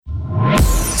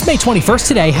May 21st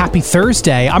today. Happy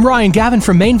Thursday. I'm Ryan Gavin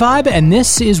from Maine Vibe, and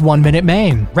this is 1 Minute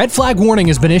Maine. Red flag warning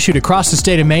has been issued across the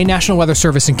state of Maine. National Weather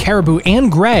Service in Caribou and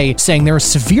Gray saying there is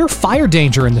severe fire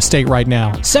danger in the state right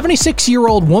now.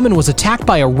 76-year-old woman was attacked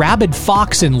by a rabid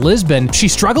fox in Lisbon. She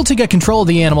struggled to get control of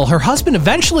the animal. Her husband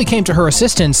eventually came to her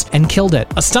assistance and killed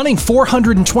it. A stunning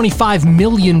 $425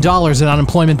 million in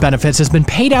unemployment benefits has been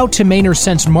paid out to Mainers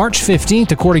since March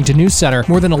 15th, according to News Center.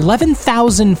 More than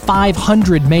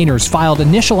 11,500 Mainers filed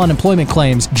initial unemployment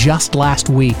claims just last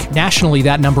week. Nationally,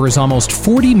 that number is almost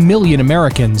 40 million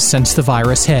Americans since the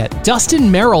virus hit.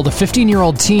 Dustin Merrill, the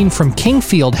 15-year-old teen from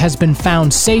Kingfield, has been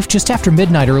found safe just after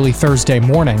midnight early Thursday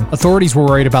morning. Authorities were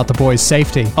worried about the boy's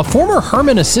safety. A former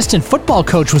Herman assistant football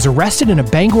coach was arrested in a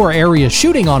Bangor area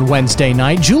shooting on Wednesday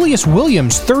night. Julius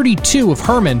Williams, 32, of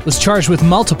Herman, was charged with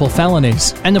multiple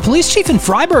felonies. And the police chief in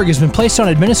Freiburg has been placed on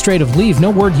administrative leave. No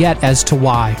word yet as to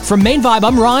why. From Maine Vibe,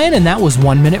 I'm Ryan, and that was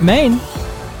 1 Minute Maine.